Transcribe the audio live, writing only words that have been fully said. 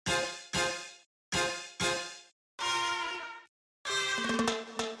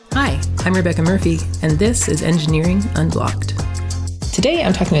I'm Rebecca Murphy, and this is Engineering Unblocked. Today,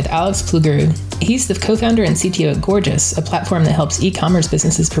 I'm talking with Alex Plugaru. He's the co-founder and CTO at Gorgias, a platform that helps e-commerce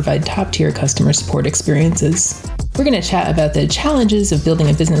businesses provide top-tier customer support experiences. We're going to chat about the challenges of building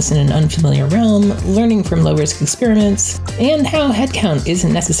a business in an unfamiliar realm, learning from low-risk experiments, and how headcount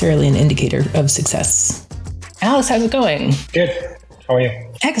isn't necessarily an indicator of success. Alex, how's it going? Good. How are you?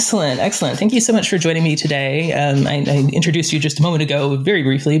 Excellent. Thank you so much for joining me today. I introduced you just a moment ago very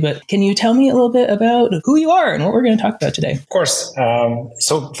briefly, but can you tell me a little bit about who you are and what we're going to talk about today? Of course.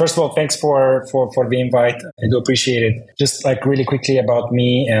 So first of all, thanks for the invite. I do appreciate it. Just like really quickly about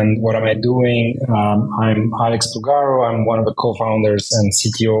me and what am I doing. I'm Alex Plugaru. I'm one of the co-founders and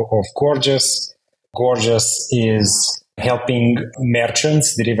CTO of Gorgias. Gorgias is helping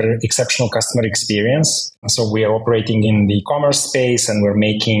merchants deliver exceptional customer experience. So we are operating in the e-commerce space and we're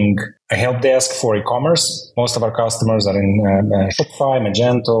making a help desk for e-commerce. Most of our customers are in Shopify,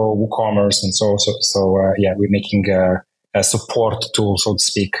 Magento, WooCommerce, and so we're making a support tool, so to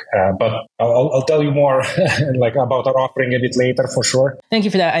speak. But I'll tell you more like about our offering a bit later for sure. Thank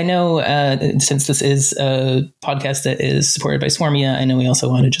you for that. I know since this is a podcast that is supported by Swarmia, I know we also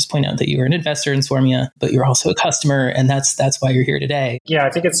want to just point out that you are an investor in Swarmia, but you're also a customer, and that's why you're here today. Yeah, I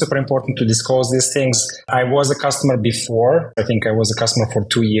think it's super important to disclose these things. I was a customer before. I think I was a customer for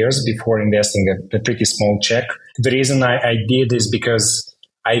 2 years before investing a pretty small check. The reason I did is because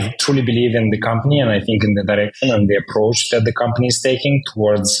I truly believe in the company and I think in the direction and the approach that the company is taking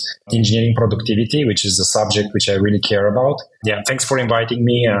towards engineering productivity, which is a subject which I really care about. Yeah, thanks for inviting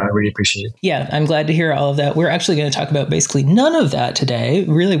me. I really appreciate it. Yeah, I'm glad to hear all of that. We're actually going to talk about basically none of that today.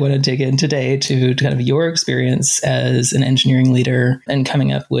 Really want to dig in today to kind of your experience as an engineering leader and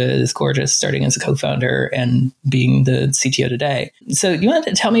coming up with Gorgias, starting as a co-founder and being the CTO today. So you want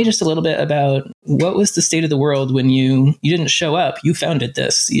to tell me just a little bit about what was the state of the world when you didn't show up, you founded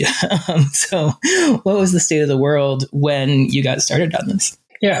this. So what was the state of the world when you got started on this?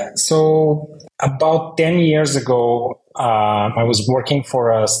 Yeah, so about 10 years ago, I was working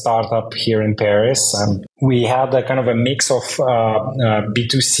for a startup here in Paris. We had a kind of a mix of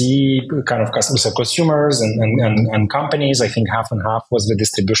B2C kind of customers, so consumers and companies. I think half and half was the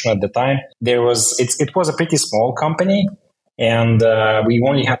distribution at the time. It was a pretty small company. And we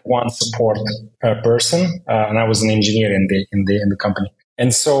only had one support person, and I was an engineer in the company.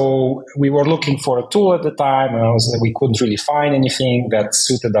 And so we were looking for a tool at the time, and we couldn't really find anything that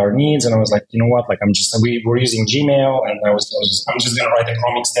suited our needs. And I was like, you know what? Like we were using Gmail, and I'm just going to write a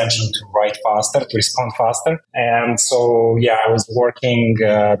Chrome extension to write faster, to respond faster. And so I was working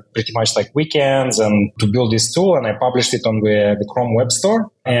pretty much like weekends and to build this tool, and I published it on the Chrome Web Store,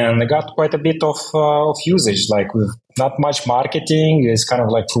 and I got quite a bit of usage, like with not much marketing. It's kind of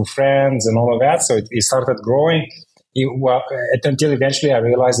like through friends and all of that. So it started growing. Until eventually I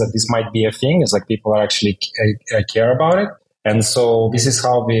realized that this might be a thing. It's like people are actually care about it. And so this is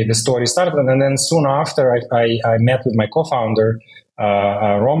how the story started. And then soon after, I met with my co-founder,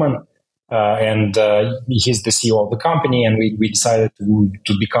 Roman, and he's the CEO of the company. And we decided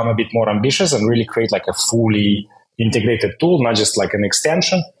to become a bit more ambitious and really create like a fully integrated tool, not just like an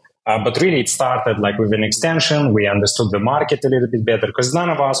extension. But really, it started like with an extension. We understood the market a little bit better because none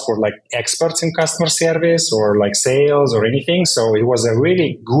of us were like experts in customer service or like sales or anything. So it was a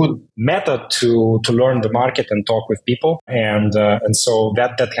really good method to learn the market and talk with people. And so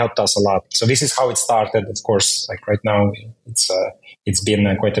that helped us a lot. So this is how it started. Of course, like right now, it's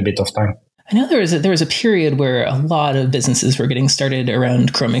been quite a bit of time. I know there was a period where a lot of businesses were getting started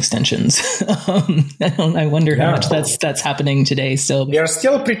around Chrome extensions. I wonder how much that's happening today still. There are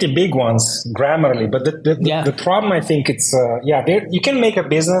still pretty big ones, Grammarly, but the problem, I think it's, you can make a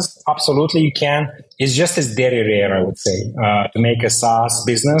business. Absolutely, you can. It's just as very rare, I would say, to make a SaaS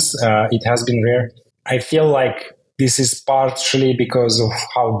business. It has been rare. I feel like this is partially because of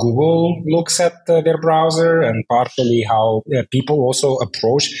how Google looks at their browser and partially how people also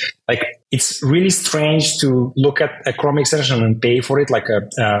approach. Like, it's really strange to look at a Chrome extension and pay for it. Like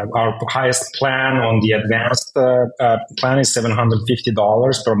our highest plan on the advanced plan is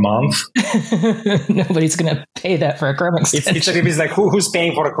 $750 per month. Nobody's going to pay that for a Chrome extension. It's like who's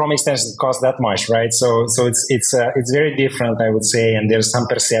paying for a Chrome extension that costs that much, right? So it's very different, I would say, and there's some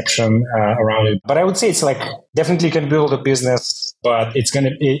perception around it. But I would say it's like definitely you can build a business, but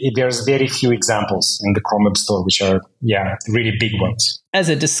there's very few examples in the Chrome Web Store which are really big ones. As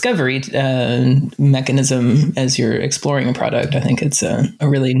a discovery mechanism, as you're exploring a product, I think it's a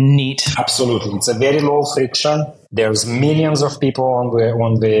really neat. Absolutely, it's a very low friction. There's millions of people on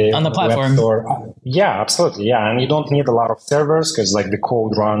the platform. Web store. Yeah, absolutely. Yeah, and you don't need a lot of servers because like the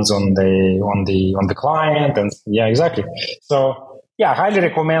code runs on the client, and yeah, exactly. So I highly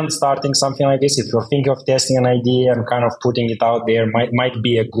recommend starting something like this. If you're thinking of testing an idea and kind of putting it out there, might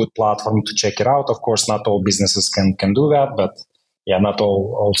be a good platform to check it out. Of course, not all businesses can do that, but not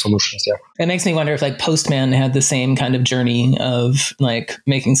all solutions. Yeah. It makes me wonder if like Postman had the same kind of journey of like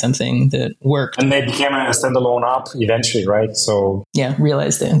making something that worked. And they became a standalone app eventually, right? So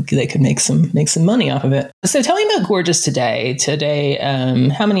realized that they could make some money off of it. So tell me about Gorgias today.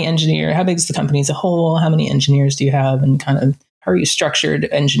 How many how big is the company as a whole? How many engineers do you have, and kind of how are you structured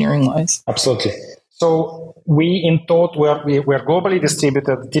engineering wise? Absolutely. So we in total, we're globally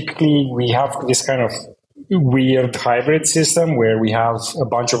distributed. Typically, we have this kind of weird hybrid system where we have a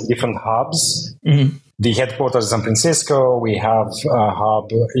bunch of different hubs. Mm-hmm. The headquarters is in San Francisco. We have a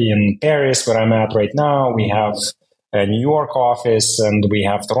hub in Paris, where I'm at right now. We have a New York office, and we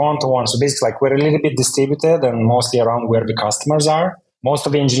have Toronto one. So basically, like, we're a little bit distributed and mostly around where the customers are. Most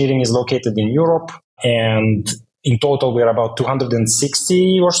of the engineering is located in Europe, and in total, we're about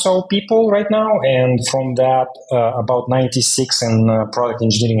 260 or so people right now. And from that, about 96 in product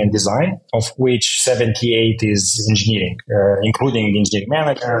engineering and design, of which 78 is engineering, including the engineering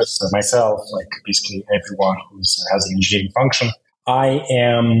managers, myself, like basically everyone who has an engineering function. I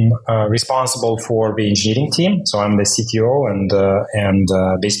am responsible for the engineering team. So I'm the CTO, and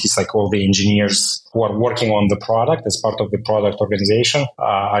basically it's like all the engineers who are working on the product as part of the product organization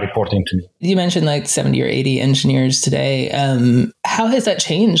are reporting to me. You mentioned like 70 or 80 engineers today. How has that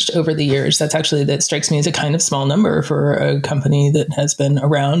changed over the years? That strikes me as a kind of small number for a company that has been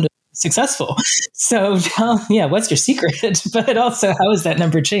around successful. So what's your secret? But also, how has that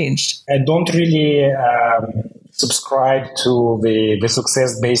number changed? I don't really subscribe to the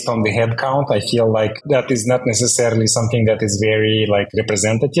success based on the headcount. I feel like that is not necessarily something that is very like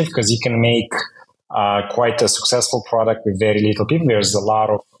representative, because you can make quite a successful product with very little people. There's a lot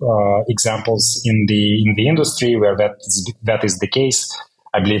of examples in the industry where that is the case.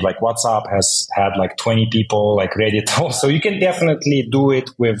 I believe like WhatsApp has had like 20 people, like Reddit. So you can definitely do it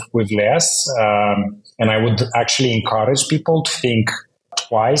with less. And I would actually encourage people to think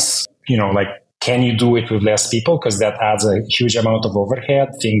twice, like, can you do it with less people? Because that adds a huge amount of overhead.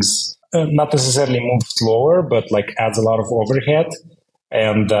 Things not necessarily move slower, but like adds a lot of overhead.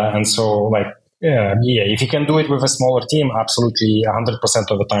 And so like, if you can do it with a smaller team, absolutely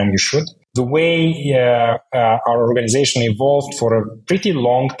 100% of the time you should. The way our organization evolved for a pretty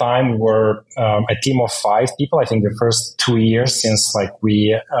long time, we were a team of 5 people. I think the first 2 years since like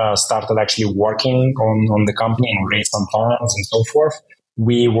we started actually working on the company and raised some funds and so forth,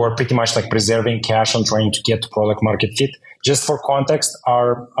 we were pretty much like preserving cash and trying to get to product market fit. Just for context,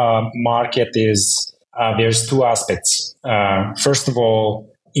 our market is, there's 2 aspects. First of all,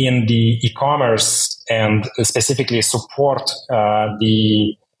 in the e-commerce and specifically support,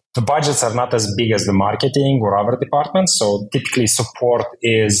 the budgets are not as big as the marketing or other departments. So typically support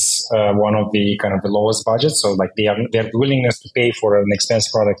is one of the kind of the lowest budgets. So like their willingness to pay for an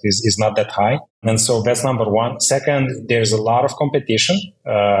expensive product is not that high. And so that's number one. Second, there's a lot of competition.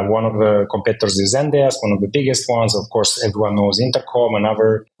 One of the competitors is Zendesk, one of the biggest ones. Of course, everyone knows Intercom and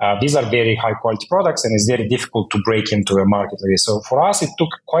other. These are very high quality products, and it's very difficult to break into a market like this. So for us, it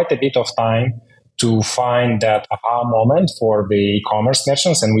took quite a bit of time to find that aha moment for the e-commerce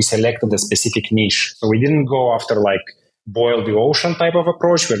merchants, and we selected a specific niche. So we didn't go after like boil the ocean type of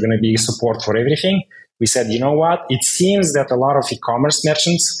approach. We're going to be support for everything. We said, you know what? It seems that a lot of e-commerce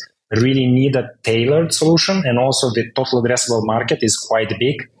merchants really need a tailored solution, and also the total addressable market is quite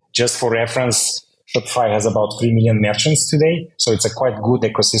big. Just for reference, Shopify has about 3 million merchants today. So it's a quite good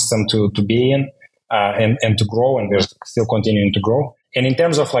ecosystem to be in and to grow, and we're still continuing to grow. And in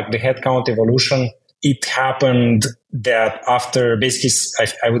terms of like the headcount evolution, it happened that after basically,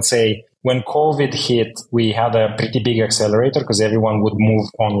 I would say when COVID hit, we had a pretty big accelerator because everyone would move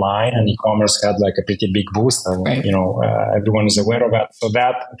online, and e-commerce had like a pretty big boost. Right. Everyone is aware of that. So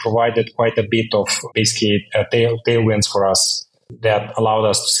that provided quite a bit of basically tailwinds for us that allowed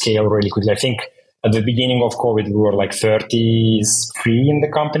us to scale really quickly. I think at the beginning of COVID, we were like 33 in the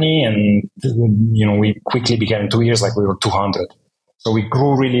company, and we quickly became 2 years like we were 200. So we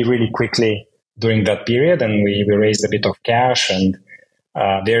grew really, really quickly during that period, and we raised a bit of cash, and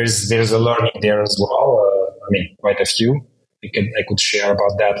there's a learning there as well. Quite a few. I could share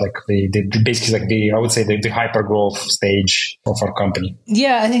about that, like the basically like I would say the hyper growth stage of our company.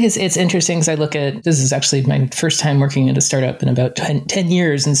 Yeah, I think it's interesting because I look at, this is actually my first time working at a startup in about 10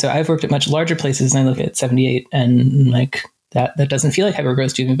 years. And so I've worked at much larger places, and I look at 78 and like that doesn't feel like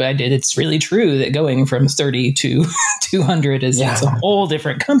hypergrowth to me, but it's really true that going from 30 to 200 is it's a whole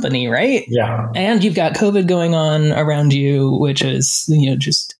different company, right? Yeah. And you've got COVID going on around you, which is,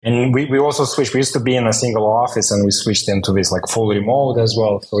 just... And we also switched. We used to be in a single office and we switched into this like full remote as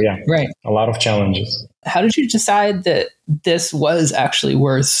well. So yeah, right. A lot of challenges. How did you decide that this was actually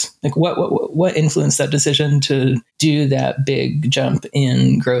worth, like what influenced that decision to do that big jump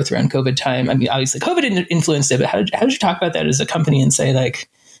in growth around COVID time? I mean, obviously COVID influenced it, but how did you talk about that as a company and say like,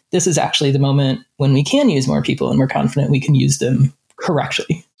 this is actually the moment when we can use more people and we're confident we can use them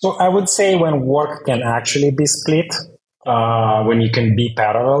correctly? So I would say when work can actually be split, when you can be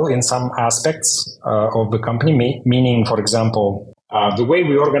parallel in some aspects of the company, meaning, for example, the way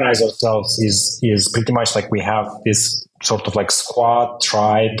we organize ourselves is pretty much like we have this sort of like squad,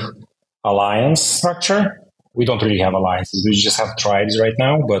 tribe, alliance structure. We don't really have alliances. We just have tribes right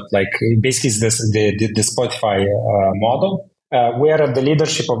now, but like basically it's the Spotify model. Where at the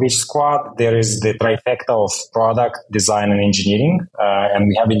leadership of each squad, there is the trifecta of product, design, and engineering. And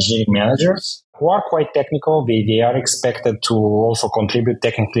we have engineering managers who are quite technical. They are expected to also contribute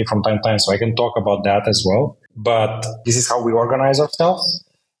technically from time to time. So I can talk about that as well. But this is how we organize ourselves.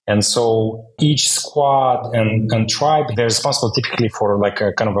 And so each squad and tribe, they're responsible typically for like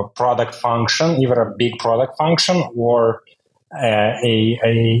a kind of a product function, either a big product function or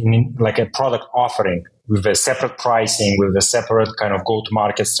like a product offering with a separate pricing, with a separate kind of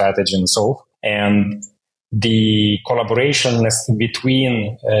go-to-market strategy and so on. And the collaboration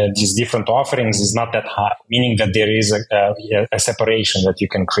between these different offerings is not that high, meaning that there is a separation that you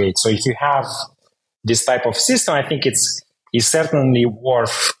can create. So if you have this type of system, I think it's certainly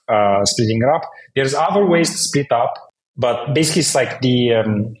worth splitting it up. There's other ways to split up, but basically it's like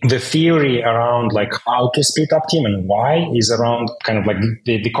the theory around like how to split up team and why is around kind of like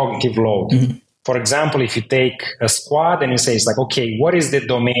the cognitive load. Mm-hmm. For example, if you take a squad and you say, it's like, okay, what is the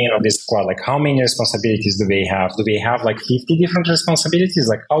domain of this squad? Like, how many responsibilities do they have? Do they have like 50 different responsibilities?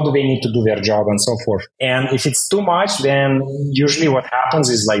 Like, how do they need to do their job and so forth? And if it's too much, then usually what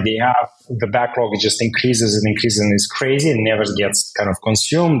happens is like the backlog just increases and increases and is crazy and never gets kind of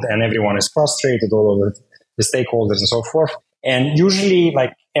consumed and everyone is frustrated, all of the stakeholders and so forth. And usually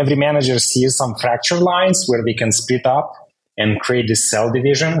like every manager sees some fracture lines where they can split up and create this cell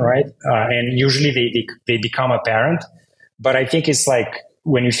division, right? And usually they become apparent. But I think it's like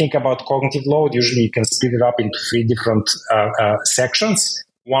when you think about cognitive load, usually you can split it up into 3 different sections.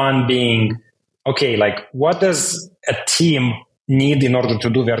 One being, okay, like what does a team need in order to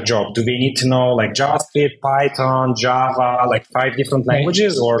do their job? Do they need to know like JavaScript, Python, Java, like 5 different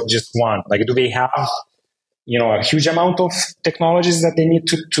languages or just one? Like do they have, a huge amount of technologies that they need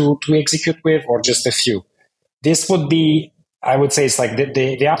to execute with or just a few? This would be, I would say it's like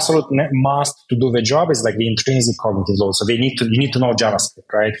the absolute must to do the job is like the intrinsic cognitive load. So you need to know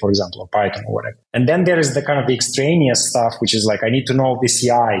JavaScript, right? For example, or Python or whatever. And then there is the kind of the extraneous stuff, which is like, I need to know the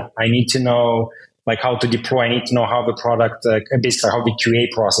CI. I need to know like how to deploy. I need to know how the product, basically how the QA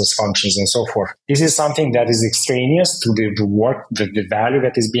process functions and so forth. This is something that is extraneous to the work, the value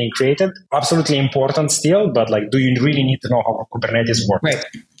that is being created. Absolutely important still, but like, do you really need to know how Kubernetes works? Right.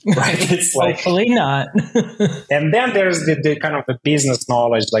 Right. It's like, hopefully not. And then there's the kind of the business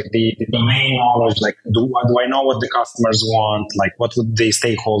knowledge, like the domain knowledge, like do I know what the customers want? Like what would the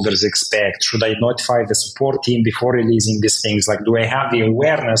stakeholders expect? Should I notify the support team before releasing these things? Like do I have the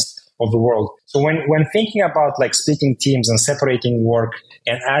awareness of the world? So when thinking about like splitting teams and separating work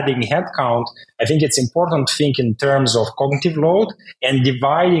and adding headcount, I think it's important to think in terms of cognitive load and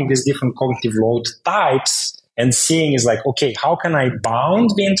dividing these different cognitive load types and seeing is like, okay, how can I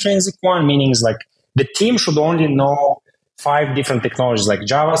bound the intrinsic one? Meaning is like the team should only know 5 different technologies like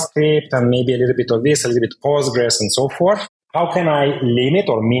JavaScript and maybe a little bit of this, a little bit Postgres and so forth. How can I limit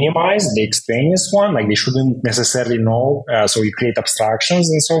or minimize the extraneous one? Like they shouldn't necessarily know. So you create abstractions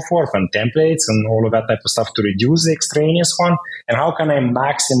and so forth and templates and all of that type of stuff to reduce the extraneous one. And how can I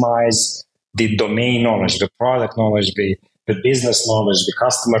maximize the domain knowledge, the product knowledge, the business knowledge, the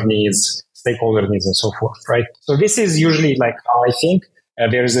customer needs, stakeholder needs and so forth, right? So this is usually like how I think.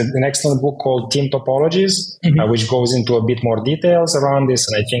 There is an excellent book called Team Topologies, which goes into a bit more details around this.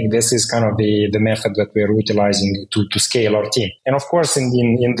 And I think this is kind of the method that we're utilizing to scale our team. And of course, in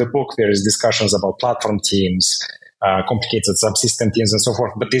the book, there is discussions about platform teams, complicated subsystem teams and so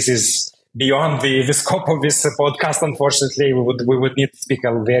forth. But this is beyond the scope of this podcast, unfortunately, we would need to speak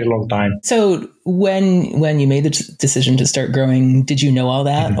a very long time. So when you made the decision to start growing, did you know all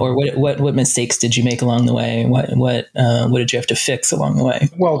that, or what mistakes did you make along the way? What did you have to fix along the way?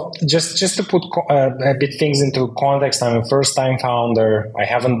 Well, just to put a bit things into context, I'm a first-time founder. I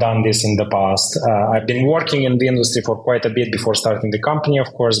haven't done this in the past. I've been working in the industry for quite a bit before starting the company,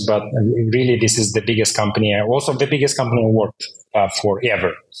 of course, but really this is the biggest company. Also, the biggest company I worked for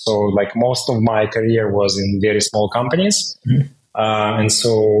ever. So, like, most of my career was in very small companies. Mm-hmm. And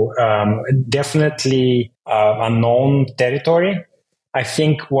so definitely unknown territory. I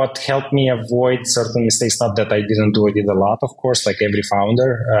think what helped me avoid certain mistakes, not that I didn't do, I did a lot, of course, like every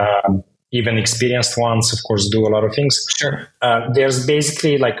founder, even experienced ones, of course, do a lot of things. Sure. There's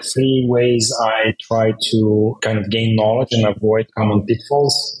basically like 3 ways I try to kind of gain knowledge and avoid common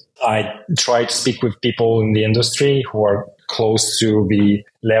pitfalls. I try to speak with people in the industry who are close to the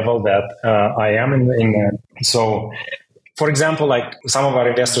level that I am in. So, for example, like some of our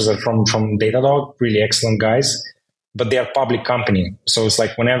investors are from Datadog, really excellent guys, but they are public company. So it's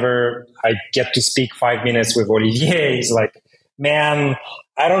like whenever I get to speak 5 minutes with Olivier, he's like, man,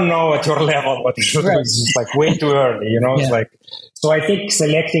 I don't know at your level what you should do. It's just like way too early, you know? Yeah. It's like, so I think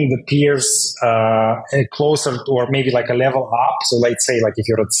selecting the peers closer to, or maybe like a level up. So let's say like if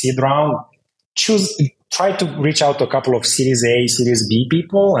you're at seed round, try to reach out to a couple of Series A, Series B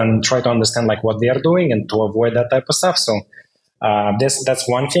people and try to understand like what they are doing and to avoid that type of stuff. So that's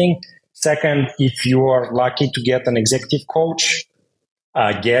one thing. Second, if you are lucky to get an executive coach,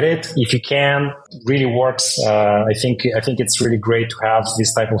 get it. If you can, really works. I think it's really great to have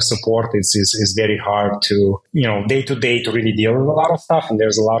this type of support. It's very hard to, day to day to really deal with a lot of stuff. And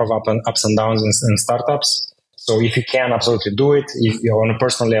there's a lot of ups and downs in startups. So if you can, absolutely do it. If you're on a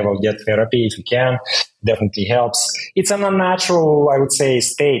personal level, get therapy. If you can, definitely helps. It's an unnatural, I would say,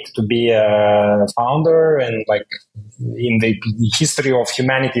 state to be a founder. And like in the history of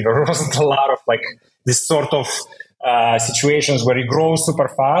humanity, there wasn't a lot of like this sort of situations where you grow super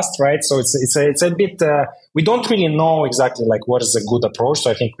fast, right? So it's a bit, we don't really know exactly like what is a good approach.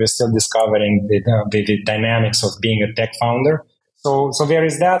 So I think we're still discovering the dynamics of being a tech founder. So there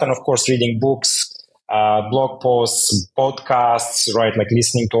is that. And of course, reading books, blog posts, podcasts, right? Like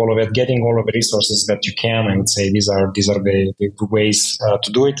listening to all of it, getting all of the resources that you can. I would say these are the ways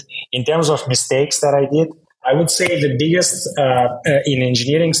to do it. In terms of mistakes that I did, I would say the biggest in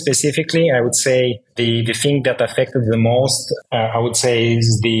engineering specifically, I would say the thing that affected the most, I would say,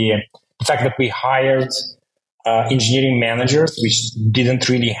 is the fact that we hired engineering managers, which didn't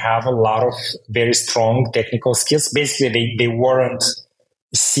really have a lot of very strong technical skills. Basically, they weren't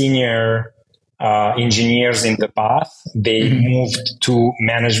senior engineers in the past. They moved to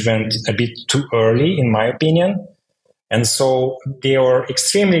management a bit too early, in my opinion. And so they were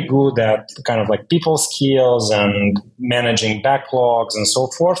extremely good at kind of like people skills and managing backlogs and so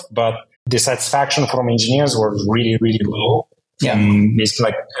forth. But the satisfaction from engineers was really, really low. Yeah.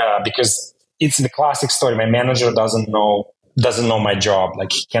 Basically like, because it's the classic story. My manager doesn't know my job.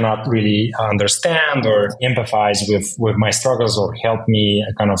 Like he cannot really understand or empathize with my struggles or help me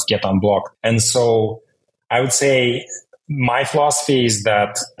kind of get unblocked. And so I would say my philosophy is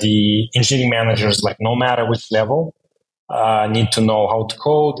that the engineering managers, like no matter which level, need to know how to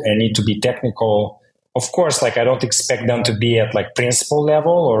code and need to be technical. Of course, like I don't expect them to be at like principal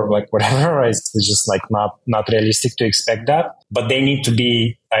level or like whatever. It's just like not realistic to expect that. But they need to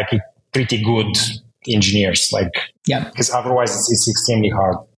be like pretty good engineers, like, yeah, because otherwise it's extremely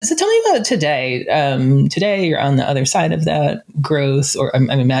hard. So tell me about today. Today you're on the other side of that growth, or I'm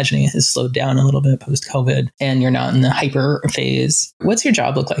imagining it has slowed down a little bit post-COVID, and you're not in the hyper phase. What's your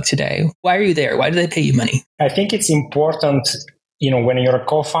job look like today? Why are you there? Why do they pay you money? I think it's important, when you're a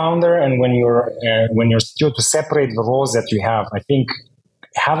co-founder and when you're still to separate the roles that you have. I think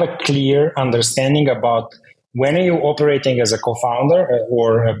have a clear understanding about when are you operating as a co-founder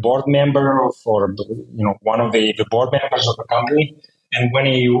or a board member or one of the board members of a company, and when are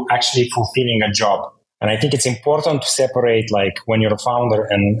you actually fulfilling a job? And I think it's important to separate like when you're a founder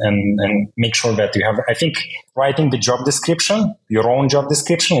and make sure that you have, I think writing the job description, your own job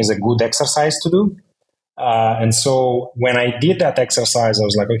description is a good exercise to do. And so when I did that exercise, I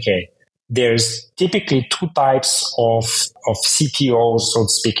was like, okay, there's typically 2 types of CTOs, so to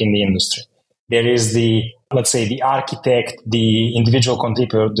speak, in the industry. There is let's say the architect, the individual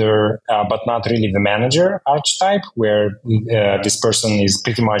contributor, but not really the manager archetype, where this person is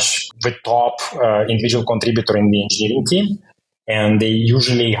pretty much the top individual contributor in the engineering team. And they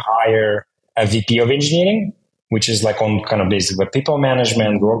usually hire a VP of engineering, which is like on kind of basically the people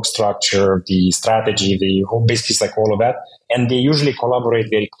management, work structure, the strategy, basically like all of that. And they usually collaborate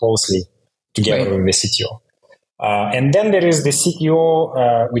very closely together with the CTO. And then there is the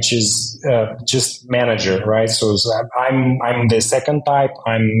CTO, which is just manager, right? So I'm the second type.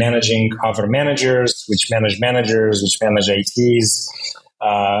 I'm managing other managers, which manage ITs.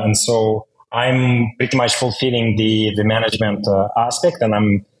 And so I'm pretty much fulfilling the management aspect, and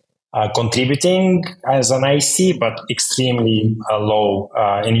I'm contributing as an IC, but extremely low.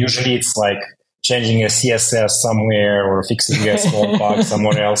 And usually it's like changing a CSS somewhere or fixing a small bug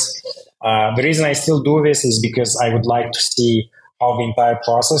somewhere else. The reason I still do this is because I would like to see how the entire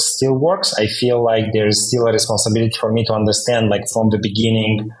process still works. I feel like there's still a responsibility for me to understand, like from the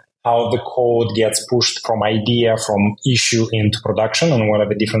beginning, how the code gets pushed from idea, from issue into production, and what are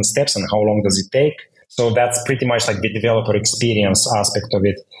the different steps and how long does it take. So that's pretty much like the developer experience aspect of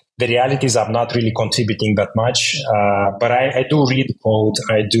it. The reality is I'm not really contributing that much, but I do read code.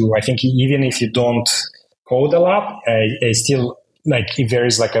 I think even if you don't code a lot, I still, like, if there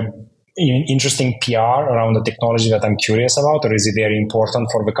is like a interesting PR around the technology that I'm curious about, or is it very important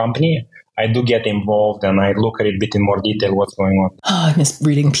for the company, I do get involved and I look at it a bit in more detail what's going on. Oh, I miss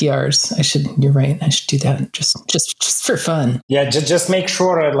reading PRs. You're right. I should do that just for fun. Yeah, just make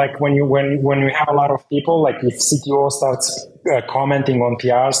sure, like when you have a lot of people, like if CTO starts commenting on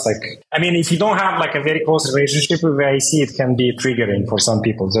PRs, like, I mean, if you don't have like a very close relationship with the IC, it can be triggering for some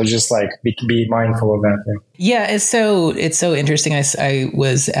people. So just like be mindful of that. Yeah, it's so interesting. I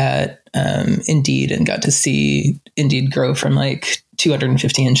was at Indeed and got to see Indeed grow from like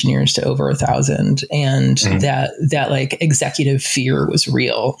 250 engineers to over 1,000. And that like executive fear was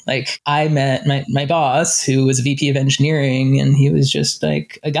real. Like I met my boss, who was a VP of engineering, and he was just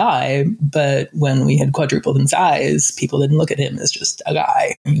like a guy. But when we had quadrupled in size, people didn't look at him as just a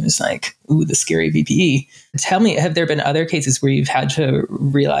guy. He was like, ooh, the scary VP. Tell me, have there been other cases where you've had to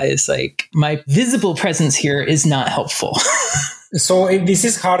realize like my visible presence here is not helpful? So this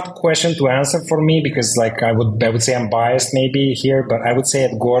is a hard question to answer for me because, like, I would say I'm biased maybe here, but I would say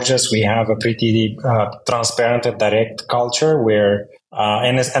at Gorgias we have a pretty transparent and direct culture where,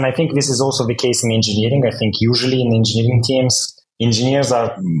 and I think this is also the case in engineering. I think usually in engineering teams, engineers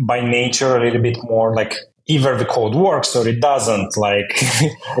are by nature a little bit more like either the code works or it doesn't. Like,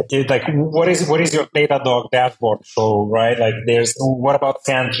 what is your Datadog dashboard show, right? Like, what about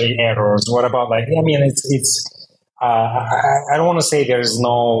Sentry errors? What about it's. I don't want to say there's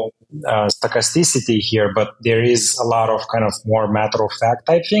no stochasticity here, but there is a lot of kind of more matter of fact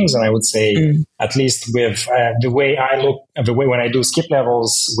type things. And I would say, at least with the way when I do skip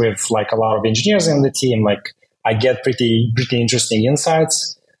levels with like a lot of engineers in the team, like I get pretty interesting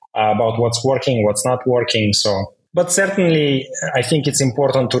insights about what's working, what's not working. So, but certainly I think it's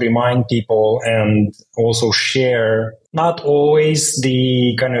important to remind people and also share not always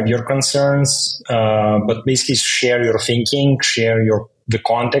the kind of your concerns, but basically share your thinking, share the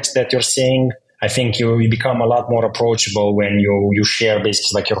context that you're seeing. I think you become a lot more approachable when you share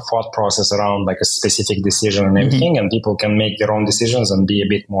basically like your thought process around like a specific decision and everything, and people can make their own decisions and be a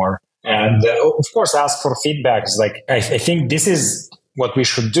bit more. And of course, ask for feedback. Like I think this is what we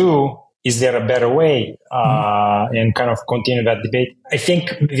should do. Is there a better way? And kind of continue that debate. I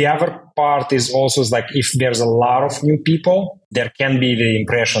think the other part is also like if there's a lot of new people, there can be the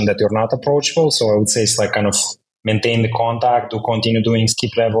impression that you're not approachable. So I would say it's like kind of maintain the contact, to continue doing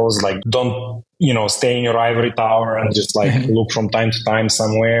skip levels. Like don't, stay in your ivory tower and just like look from time to time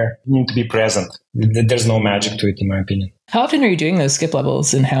somewhere. You need to be present. There's no magic to it, in my opinion. How often are you doing those skip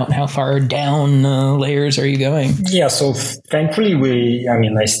levels, and how far down layers are you going? Yeah, so thankfully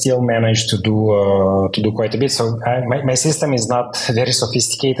I still manage to do quite a bit. So my system is not very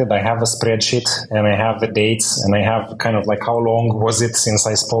sophisticated. I have a spreadsheet and I have the dates and I have kind of like how long was it since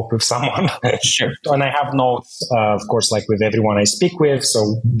I spoke with someone. Sure. And I have notes, of course, like with everyone I speak with.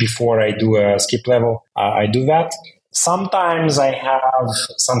 So before I do a skip level, I do that. Sometimes I have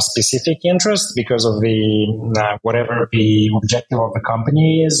some specific interest because of the whatever the objective of the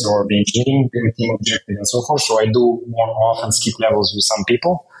company is or the engineering team objective and so forth. So I do more often skip levels with some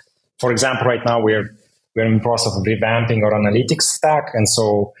people. For example, right now we're in the process of revamping our analytics stack, and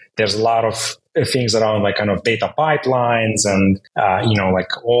so there's a lot of things around like kind of data pipelines and like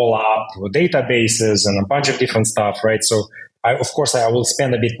all up databases and a bunch of different stuff, right? So I will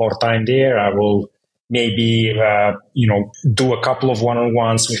spend a bit more time there. I will maybe, do a couple of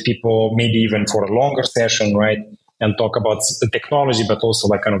one-on-ones with people, maybe even for a longer session, right? And talk about the technology, but also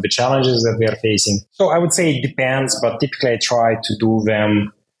like kind of the challenges that they're facing. So I would say it depends, but typically I try to do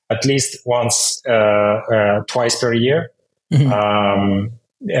them at least once, twice per year.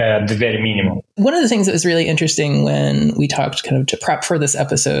 The very minimum. One of the things that was really interesting when we talked kind of to prep for this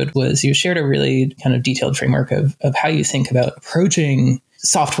episode was you shared a really kind of detailed framework of how you think about approaching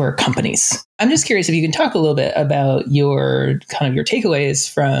software companies. I'm just curious if you can talk a little bit about your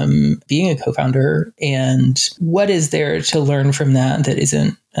takeaways from being a co-founder and what is there to learn from that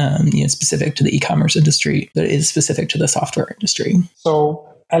isn't specific to the e-commerce industry, but is specific to the software industry. So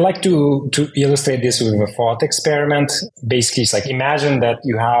I like to illustrate this with a thought experiment. Basically, it's like imagine that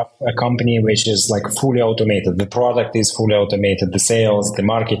you have a company which is like fully automated. The product is fully automated, the sales, the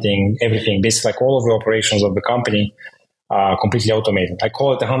marketing, everything, basically like all of the operations of the company completely automated. I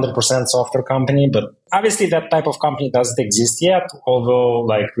call it a 100% software company, but obviously that type of company doesn't exist yet, although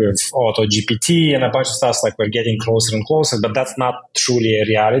like with Auto GPT and a bunch of stuff, like we're getting closer and closer, but that's not truly a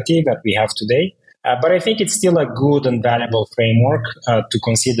reality that we have today. But I think it's still a good and valuable framework to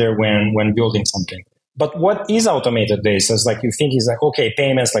consider when building something. But what is automated today? So it's like you think is like, okay,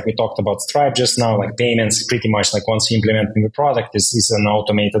 payments, like we talked about Stripe just now, like payments pretty much like once you implement a new product, this is an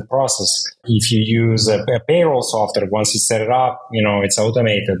automated process. If you use a payroll software, once you set it up, it's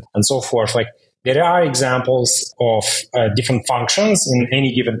automated and so forth. Like there are examples of different functions in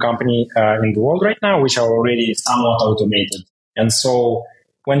any given company in the world right now, which are already somewhat automated. And so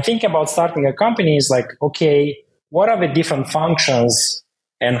when thinking about starting a company, is like, okay, what are the different functions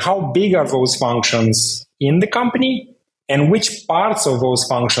and how big are those functions in the company and which parts of those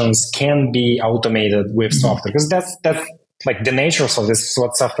functions can be automated with software? Because that's like the nature of this is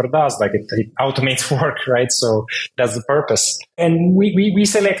what software does. Like it automates work, right? So that's the purpose. And we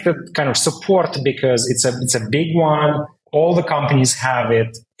selected kind of support because it's a big one. All the companies have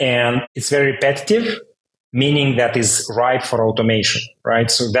it and it's very repetitive, meaning that is ripe for automation, right?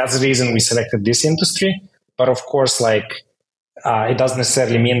 So that's the reason we selected this industry. But of course, it doesn't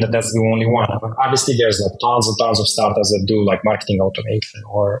necessarily mean that that's the only one. Obviously, there's like tons and tons of startups that do like marketing automation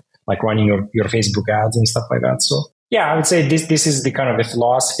or like running your Facebook ads and stuff like that. So yeah, I would say this is the kind of the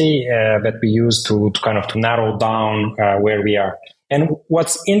philosophy that we use to narrow down where we are. And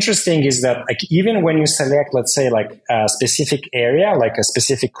what's interesting is that like even when you select, let's say like a specific area, like a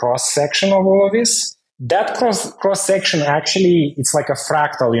specific cross section of all of this, that cross section actually, it's like a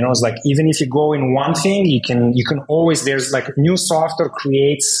fractal, it's like even if you go in one thing, you can always, there's like new software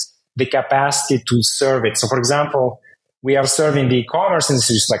creates the capacity to serve it. So for example, we are serving the e-commerce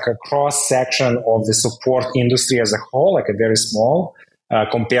industry, it's like a cross section of the support industry as a whole, like a very small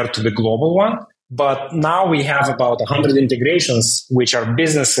compared to the global one. But now we have about 100 integrations, which are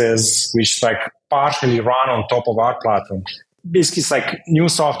businesses which like partially run on top of our platform. Basically, it's like new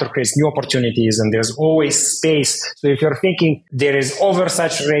software creates new opportunities and there's always space. So if you're thinking there is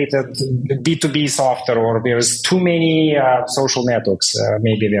oversaturated B2B software or there's too many social networks,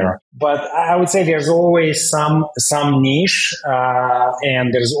 maybe there are. But I would say there's always some niche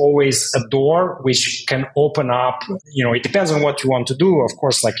and there's always a door which can open up. It depends on what you want to do. Of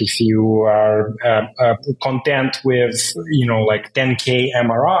course, like if you are content with, like 10K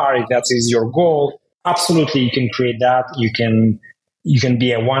MRR, if that is your goal, absolutely, you can create that. You can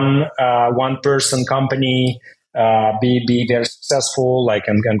be a one person company, be very successful, like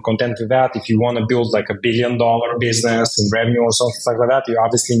and content with that. If you want to build like $1 billion business in revenue or something like that, you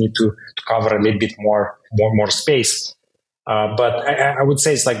obviously need to cover a little bit more space. But I would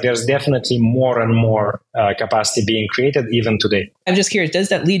say it's like there's definitely more and more capacity being created even today. I'm just curious, does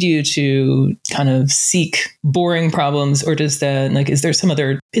that lead you to kind of seek boring problems, or is there some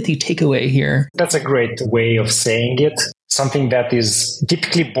other pithy takeaway here? That's a great way of saying it. Something that is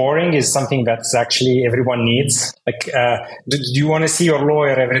typically boring is something that's actually everyone needs. Like, do you want to see your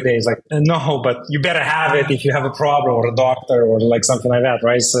lawyer every day? It's like, no, but you better have it if you have a problem, or a doctor or like something like that,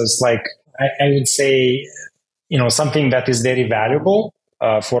 right? So it's like, I would say, something that is very valuable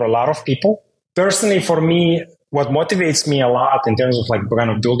for a lot of people. Personally, for me, what motivates me a lot in terms of like kind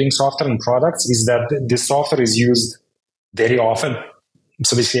of building software and products is that this software is used very often.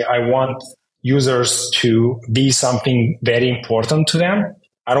 So basically, I want users to be something very important to them.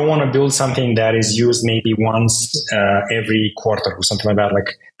 I don't want to build something that is used maybe once every quarter or something like that.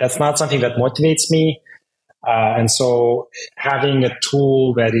 Like that's not something that motivates me. And so having a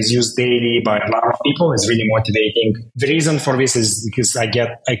tool that is used daily by a lot of people is really motivating. The reason for this is because I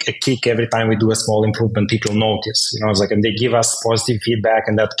get a kick every time we do a small improvement. People notice, it's like, and they give us positive feedback,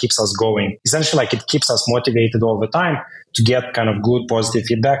 and that keeps us going. Essentially, like it keeps us motivated all the time to get kind of good positive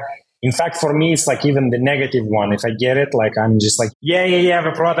feedback. In fact, for me, it's like even the negative one. If I get it, like I'm just like, yeah,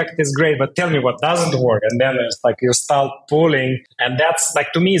 the product is great, but tell me what doesn't work. And then it's like you start pulling. And that's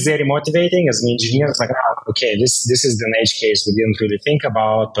like, to me, is very motivating as an engineer. It's like, okay, this is an edge case we didn't really think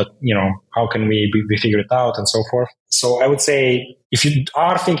about, but how can we figure it out and so forth. So I would say if you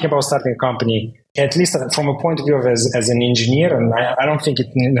are thinking about starting a company, at least from a point of view of as an engineer, and I don't think it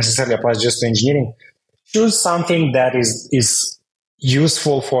necessarily applies just to engineering, choose something that is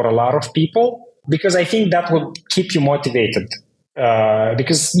useful for a lot of people, because I think that will keep you motivated.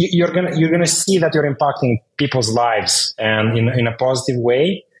 Because you're gonna see that you're impacting people's lives and in a positive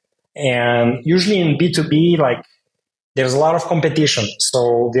way. And usually in B2B, like, there's a lot of competition.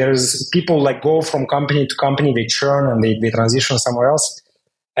 So there's people like go from company to company, they churn and they transition somewhere else.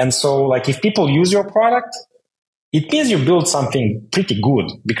 And so, like, if people use your product, it means you build something pretty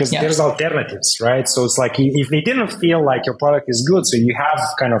good, because there's alternatives, right? So it's like, if they didn't feel like your product is good, so you have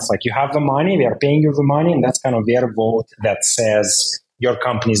kind of like, you have the money, they are paying you the money, and that's kind of their vote that says your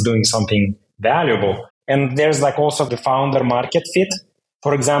company is doing something valuable. And there's like also the founder market fit.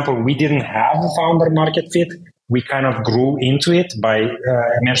 For example, we didn't have a founder market fit. We kind of grew into it by,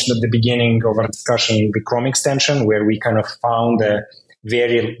 I mentioned at the beginning of our discussion, the Chrome extension, where we kind of found a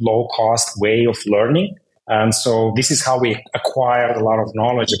very low cost way of learning. And so this is how we acquired a lot of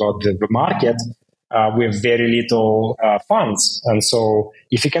knowledge about the market with very little funds. And so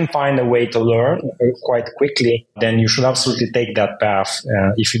if you can find a way to learn quite quickly, then you should absolutely take that path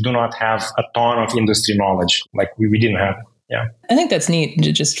if you do not have a ton of industry knowledge like we didn't have. Yeah. I think that's neat,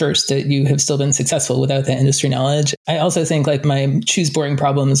 just first, that you have still been successful without that industry knowledge. I also think like my choose boring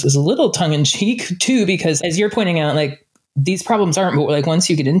problems was a little tongue in cheek too, because as you're pointing out, like, these problems aren't, but like once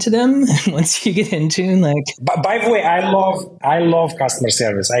you get into them, once you get into like. But by the way, I love customer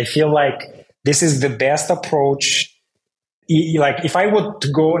service. I feel like this is the best approach. Like, if I would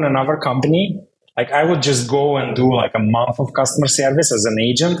to go in another company, like, I would just go and do like a month of customer service as an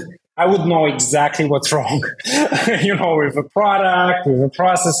agent. I would know exactly what's wrong, with the product, with the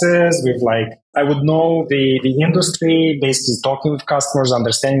processes, with like, I would know the industry, basically talking with customers,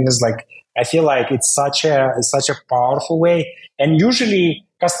 understanding this. Like, I feel like it's such a powerful way. And usually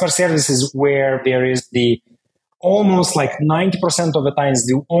customer service is where there is the almost like 90% of the time is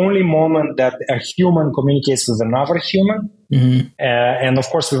the only moment that a human communicates with another human. Mm-hmm. And of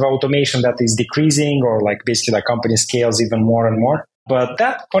course, with automation that is decreasing, or like basically the company scales even more and more. But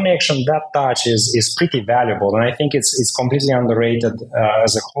that connection, that touch is pretty valuable. And I think it's completely underrated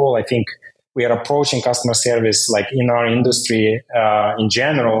as a whole. I think we are approaching customer service, like in our industry in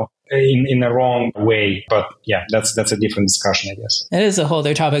general, in a wrong way. But yeah, that's a different discussion, I guess. It is a whole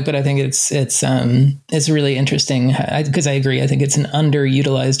other topic, but I think it's really interesting because I agree. I think it's an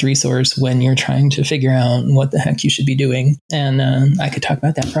underutilized resource when you're trying to figure out what the heck you should be doing. And I could talk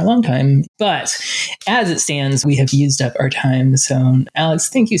about that for a long time. But as it stands, we have used up our time. So Alex,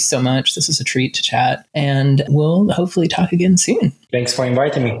 thank you so much. This is a treat to chat, and we'll hopefully talk again soon. Thanks for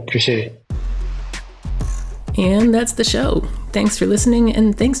inviting me. Appreciate it. And that's the show. Thanks for listening,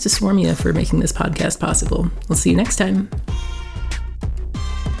 and thanks to Swarmia for making this podcast possible. We'll see you next time.